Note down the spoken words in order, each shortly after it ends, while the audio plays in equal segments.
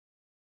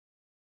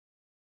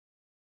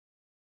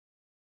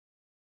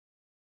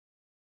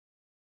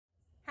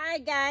Hi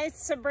guys,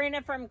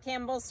 Sabrina from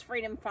Campbell's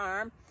Freedom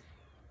Farm,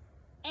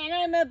 and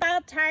I'm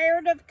about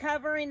tired of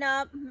covering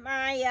up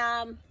my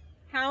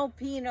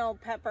jalapeno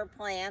pepper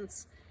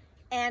plants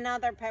and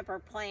other pepper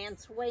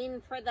plants, waiting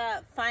for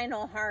the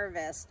final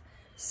harvest.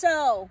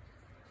 So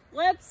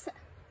let's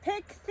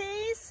pick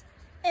these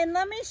and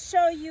let me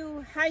show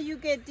you how you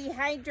could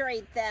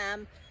dehydrate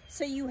them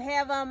so you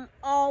have them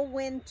all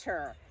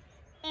winter.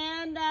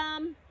 And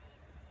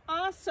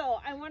also,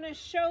 I want to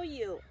show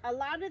you, a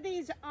lot of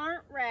these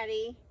aren't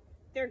ready.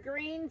 They're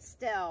green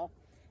still.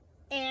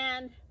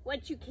 And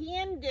what you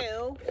can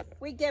do,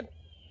 we could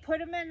put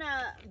them in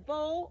a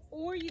bowl,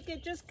 or you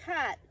could just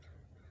cut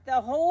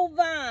the whole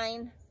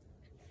vine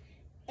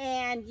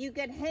and you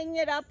could hang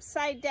it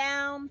upside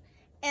down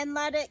and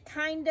let it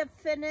kind of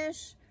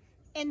finish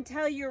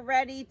until you're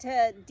ready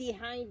to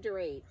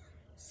dehydrate.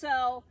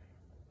 So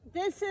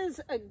this is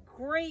a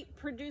great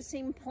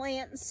producing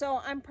plant,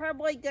 so I'm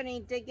probably going to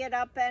dig it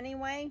up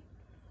anyway,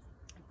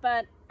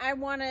 but I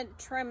want to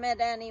trim it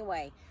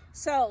anyway.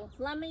 So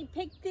let me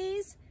pick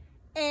these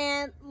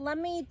and let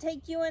me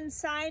take you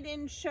inside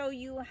and show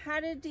you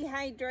how to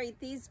dehydrate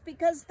these,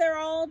 because they're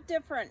all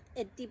different.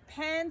 It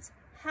depends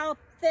how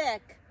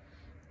thick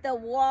the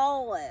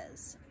wall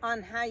is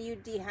on how you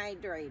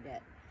dehydrate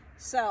it.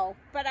 So,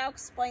 but I'll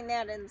explain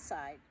that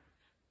inside.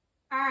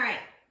 All right.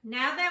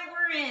 Now that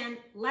we're in,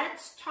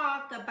 let's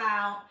talk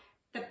about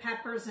the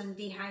peppers and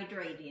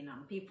dehydrating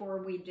them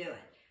before we do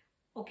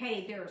it.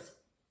 Okay, there's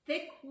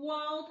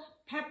thick-walled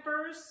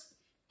peppers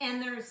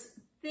and there's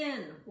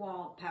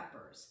thin-walled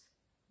peppers.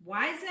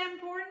 Why is that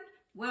important?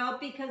 Well,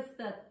 because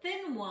the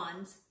thin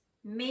ones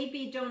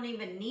maybe don't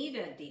even need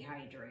a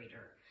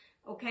dehydrator.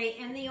 Okay,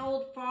 in the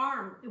old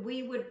farm,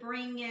 we would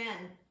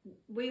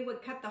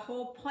cut the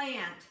whole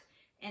plant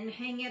and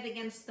hang it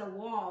against the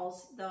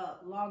walls, the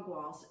log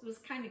walls. It was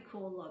kind of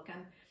cool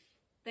looking.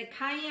 The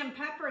cayenne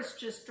peppers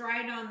just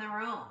dried on their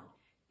own,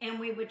 and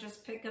we would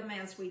just pick them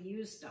as we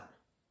used them.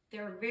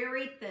 They're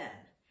very thin.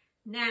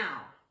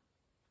 Now,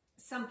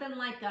 something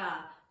like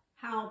a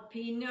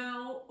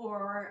jalapeno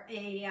or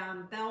a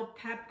bell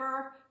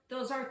pepper,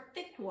 those are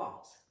thick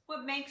walls.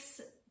 What makes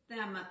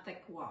them a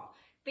thick wall?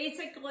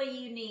 Basically,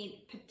 you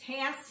need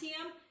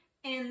potassium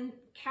and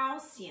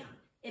calcium.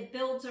 It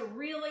builds a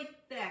really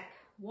thick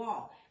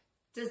wall.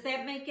 Does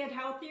that make it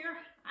healthier?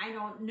 I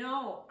don't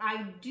know.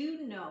 I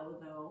do know,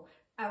 though,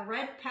 a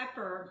red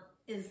pepper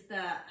is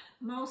the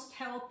most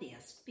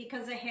healthiest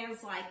because it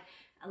has like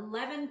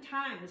 11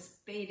 times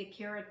beta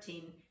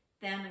carotene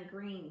than a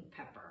green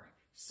pepper.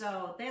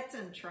 So that's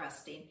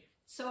interesting.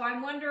 So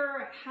I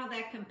wonder how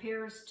that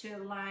compares to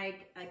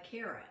like a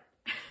carrot.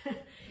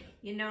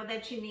 You know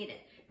that you need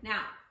it.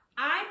 Now,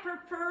 I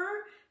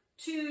prefer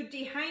to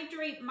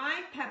dehydrate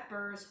my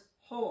peppers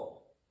whole.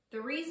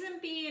 The reason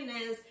being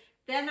is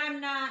then I'm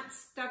not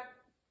stuck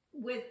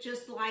with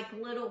just like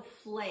little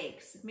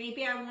flakes.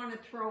 Maybe I want to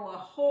throw a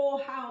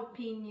whole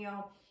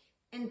jalapeno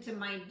into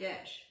my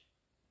dish.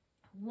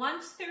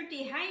 Once they're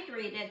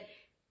dehydrated,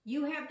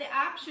 you have the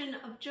option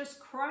of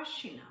just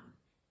crushing them.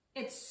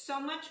 It's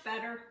so much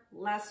better,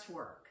 less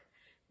work.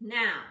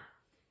 Now,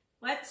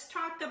 let's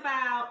talk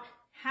about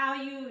how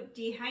you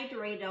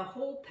dehydrate a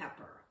whole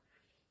pepper.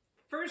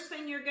 First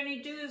thing you're going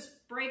to do is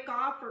break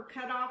off or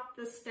cut off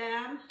the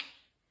stem.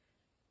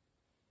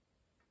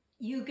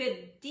 You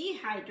could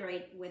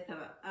dehydrate with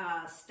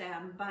a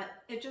stem, but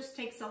it just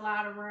takes a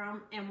lot of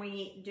room and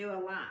we do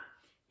a lot.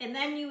 And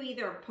then you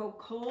either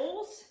poke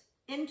holes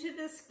into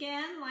the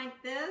skin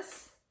like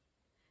this,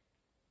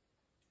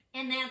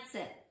 and that's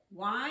it.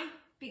 Why?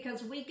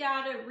 Because we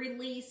gotta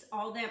release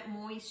all that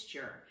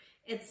moisture.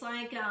 It's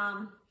like,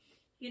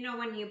 you know,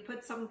 when you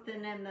put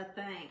something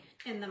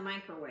in the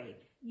microwave,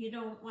 you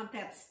don't want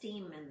that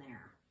steam in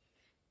there.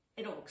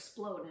 It'll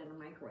explode in a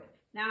microwave.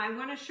 Now I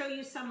wanna show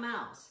you something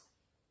else.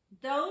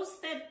 Those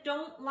that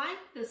don't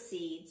like the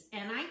seeds,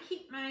 and I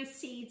keep my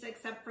seeds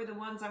except for the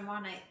ones I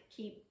want to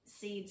keep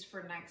seeds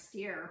for next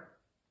year,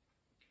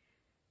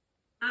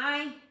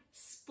 I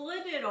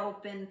split it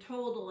open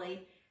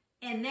totally,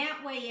 and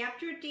that way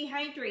after it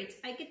dehydrates,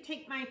 I could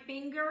take my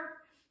finger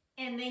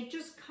and they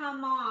just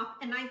come off,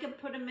 and I could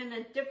put them in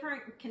a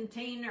different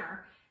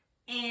container,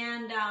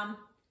 and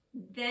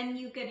then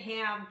you could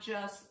have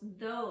just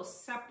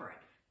those separate.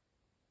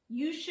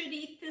 You should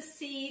eat the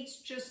seeds.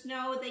 Just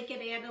know they could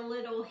add a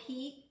little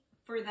heat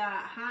for the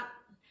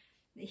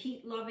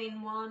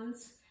heat-loving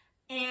ones.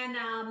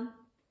 And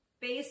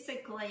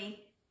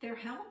basically, they're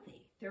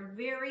healthy. They're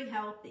very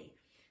healthy.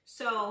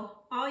 So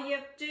all you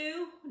have to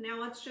do, now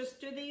let's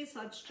just do these.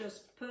 Let's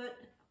just put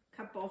a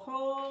couple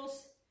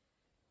holes,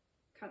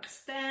 cut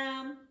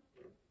stem,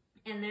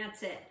 and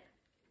that's it.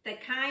 The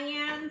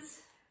cayennes,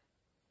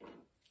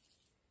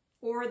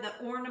 or the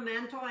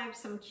ornamental, I have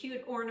some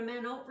cute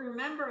ornamental.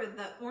 Remember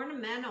the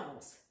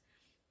ornamentals,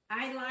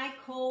 I like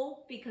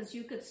whole because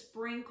you could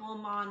sprinkle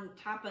them on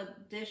top of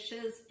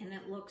dishes and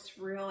it looks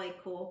really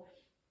cool.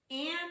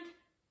 And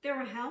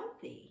they're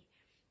healthy.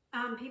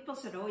 People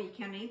said, oh, you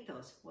can't eat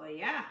those. Well,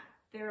 yeah,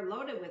 they're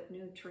loaded with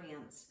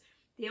nutrients.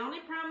 The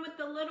only problem with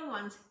the little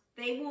ones,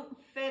 they won't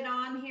fit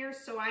on here,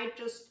 so I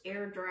just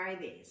air dry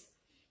these.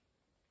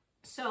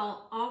 So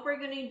all we're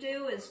going to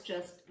do is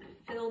just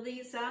fill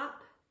these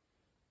up,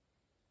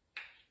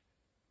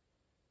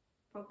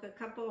 poke a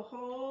couple of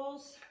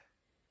holes,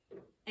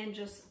 and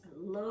just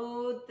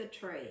load the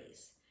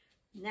trays.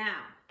 Now,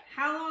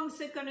 how long is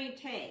it going to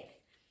take?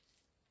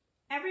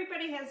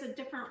 Everybody has a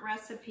different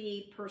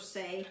recipe per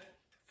se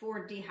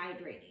for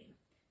dehydrating.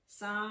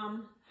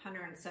 Some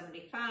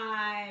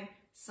 175,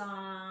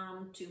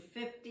 some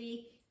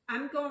 250.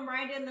 I'm going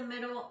right in the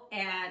middle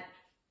at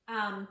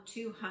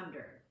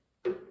 200.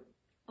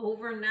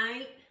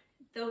 Overnight,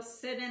 they'll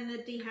sit in the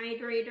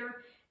dehydrator,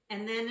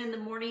 and then in the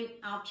morning,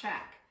 I'll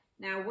check.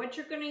 Now, what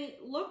you're going to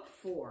look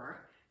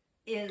for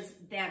is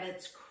that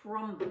it's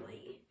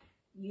crumbly.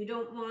 You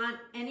don't want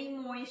any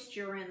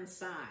moisture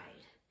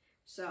inside.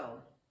 So,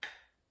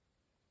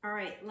 all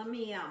right, let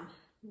me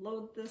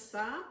load this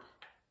up,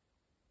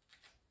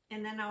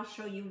 and then I'll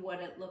show you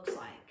what it looks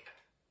like.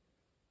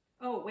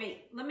 Oh,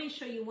 wait, let me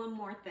show you one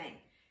more thing.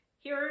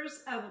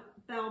 Here's a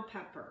bell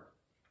pepper.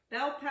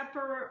 Bell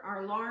pepper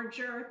are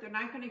larger. They're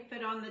not going to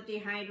fit on the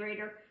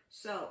dehydrator.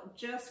 So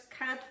just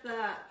cut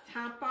the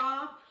top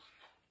off,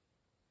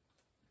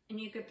 and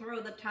you could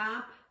throw the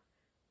top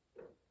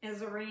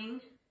as a ring.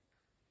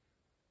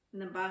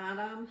 And the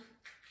bottom,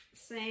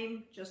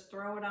 same, just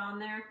throw it on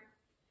there.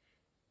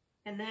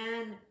 And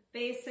then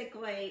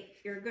basically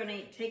you're going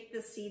to take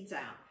the seeds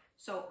out.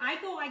 So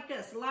I go like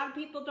this. A lot of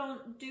people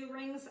don't do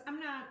rings. I'm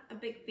not a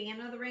big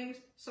fan of the rings.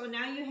 So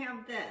now you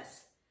have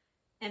this.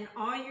 And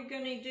all you're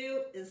going to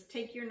do is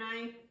take your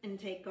knife and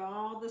take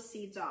all the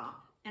seeds off.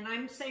 And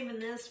I'm saving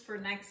this for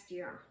next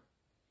year.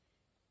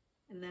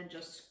 And then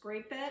just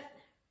scrape it.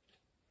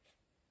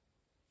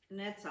 And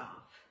it's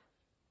off.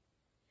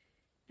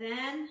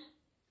 Then,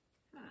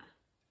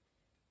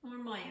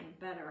 normally I'm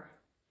better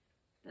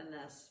than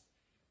this.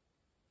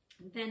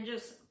 Then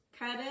just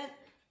cut it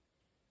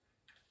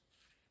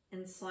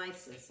in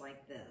slices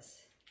like this.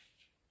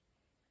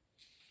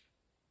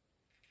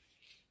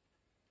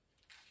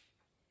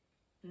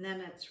 And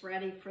then it's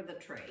ready for the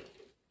tray.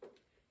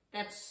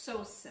 That's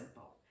so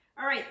simple.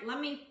 All right, let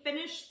me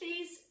finish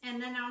these,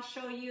 and then I'll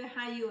show you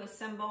how you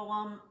assemble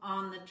them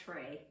on the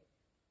tray.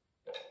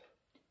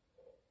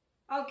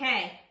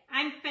 Okay,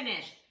 I'm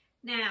finished.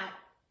 Now,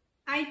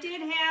 I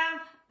did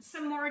have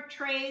some more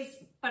trays,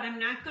 but I'm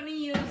not going to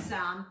use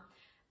them.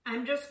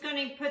 I'm just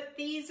going to put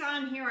these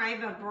on here. I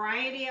have a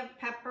variety of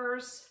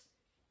peppers,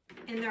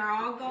 and they're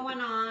all going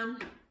on.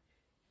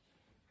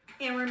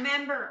 And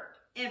remember,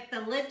 if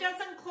the lid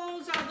doesn't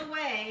close all the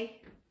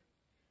way,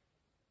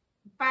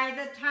 by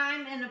the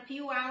time in a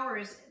few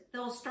hours,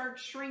 they'll start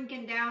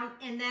shrinking down,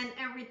 and then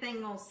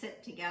everything will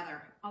sit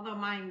together, although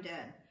mine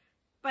did.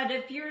 But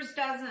if yours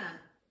doesn't,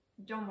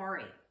 don't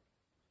worry.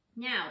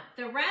 Now,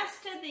 the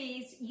rest of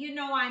these, you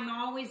know I'm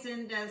always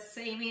into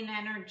saving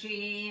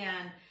energy,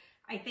 and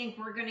I think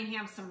we're going to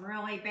have some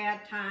really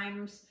bad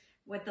times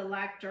with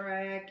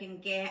electric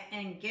and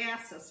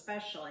gas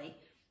especially.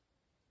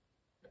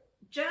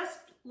 Just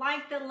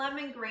like the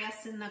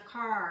lemongrass in the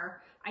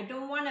car, I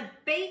don't want to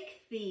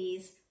bake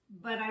these,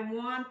 but I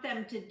want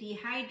them to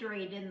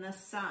dehydrate in the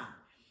sun.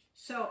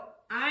 So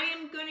I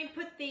am going to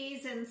put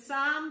these in,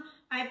 some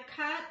I've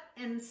cut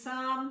and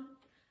some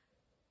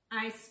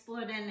I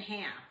split in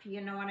half,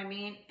 you know what I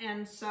mean?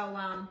 And so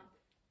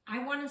I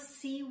want to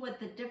see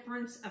what the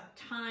difference of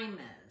time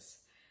is.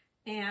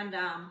 And,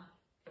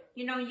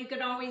 you know, you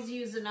could always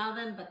use an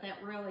oven, but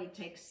that really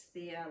takes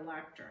the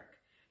electric.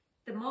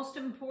 The most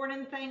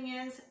important thing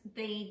is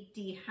they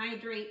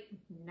dehydrate,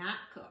 not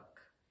cook.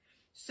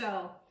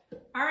 So,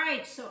 all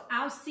right, so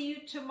I'll see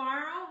you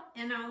tomorrow,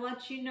 and I'll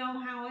let you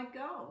know how it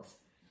goes.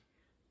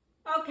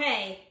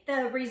 Okay,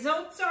 the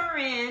results are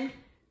in.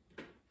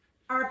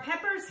 Our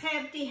peppers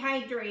have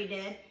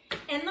dehydrated,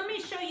 and let me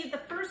show you the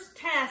first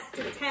test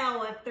to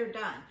tell if they're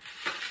done.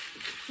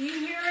 Do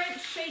you hear it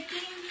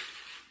shaking?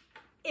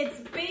 It's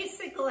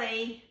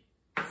basically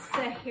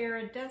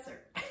Sahara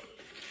Desert.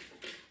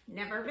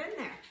 Never been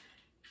there.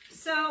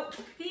 So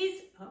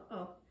these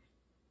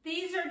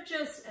are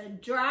just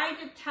dry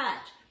to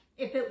touch.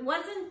 If it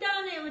wasn't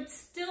done, it would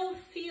still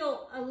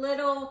feel a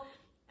little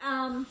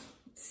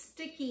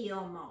sticky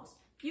almost.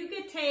 You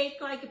could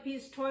take like a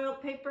piece of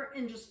toilet paper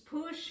and just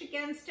push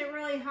against it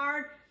really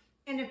hard,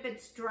 and if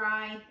it's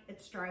dry,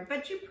 it's dry,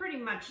 but you pretty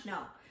much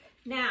know.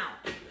 Now,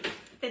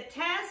 the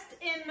test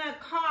in the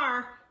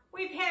car,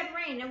 we've had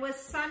rain. It was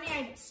sunny.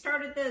 I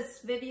started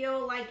this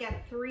video like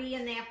at 3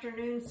 in the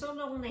afternoon, so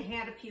it only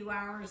had a few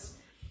hours.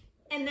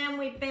 And then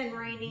we've been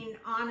raining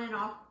on and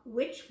off,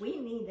 which we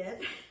needed.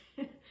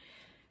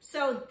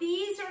 So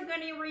these are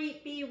going to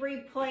be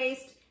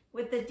replaced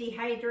with the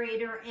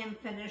dehydrator and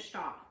finished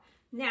off.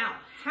 Now,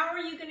 how are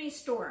you going to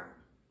store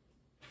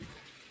them?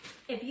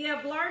 If you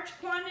have large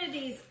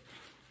quantities,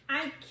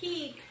 I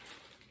keep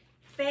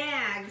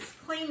bags,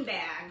 clean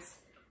bags,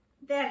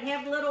 that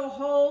have little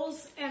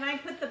holes, and I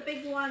put the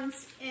big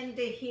ones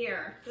into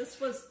here. This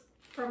was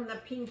from the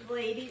Pink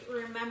Lady.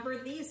 Remember,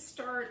 these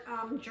start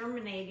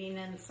germinating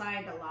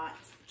inside a lot.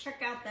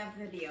 Check out that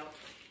video.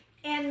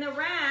 And the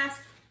rest,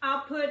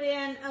 I'll put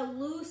in a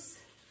loose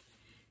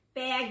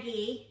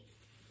baggie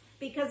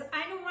because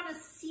I don't want to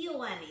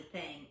seal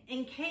anything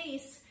in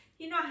case,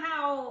 you know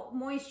how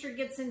moisture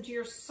gets into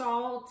your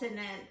salt and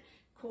it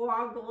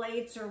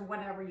coagulates or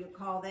whatever you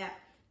call that.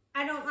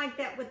 I don't like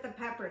that with the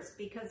peppers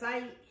because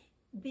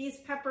these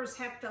peppers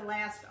have to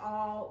last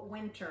all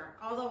winter,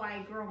 although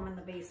I grow them in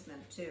the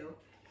basement too.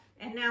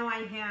 And now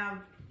I have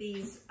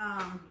these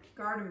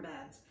garden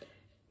beds.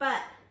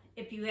 But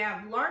if you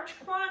have large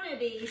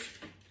quantities,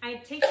 I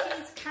take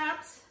these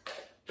cups,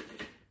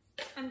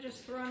 I'm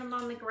just throwing them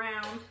on the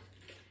ground,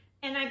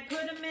 and I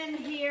put them in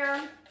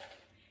here,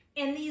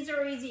 and these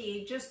are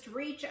easy. Just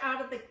reach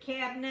out of the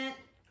cabinet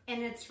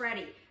and it's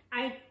ready.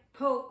 I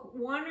poke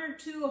 1 or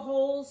 2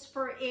 holes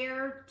for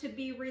air to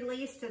be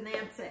released, and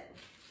that's it.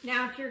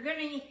 Now, if you're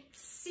gonna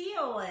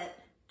seal it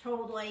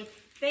totally,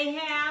 they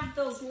have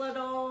those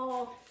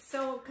little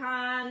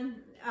silicone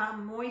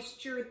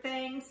moisture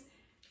things.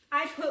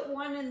 I put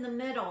one in the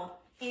middle,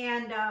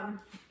 and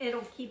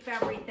it'll keep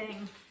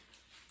everything,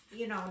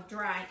 you know,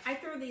 dry. I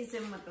throw these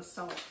in with the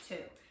salt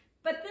too.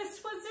 But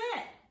this was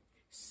it.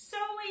 So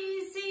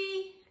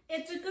easy.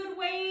 It's a good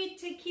way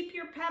to keep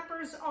your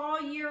peppers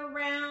all year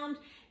round.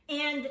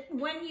 And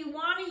when you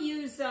want to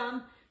use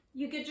them,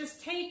 you could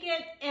just take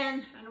it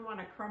and, I don't want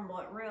to crumble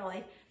it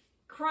really,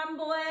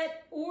 crumble it,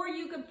 or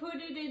you could put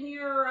it in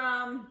your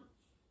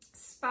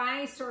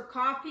spice or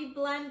coffee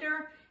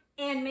blender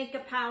and make a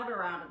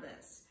powder out of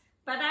this.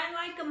 But I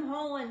like them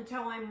whole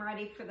until I'm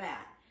ready for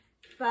that.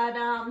 But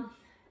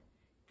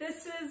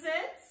this is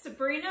it.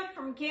 Sabrina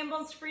from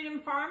Campbell's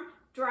Freedom Farm.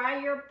 Dry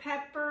your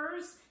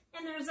peppers.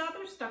 And there's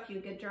other stuff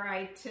you could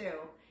dry too.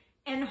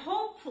 And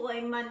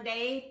hopefully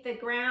Monday, the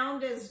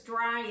ground is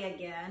dry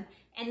again.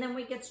 And then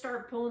we could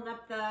start pulling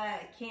up the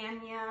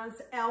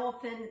cannas,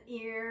 elephant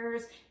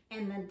ears,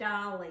 and the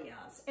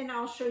dahlias. And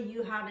I'll show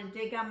you how to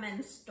dig them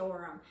and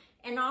store them.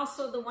 And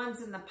also the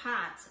ones in the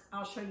pots,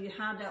 I'll show you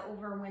how to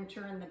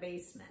overwinter in the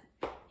basement.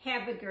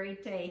 Have a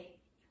great day.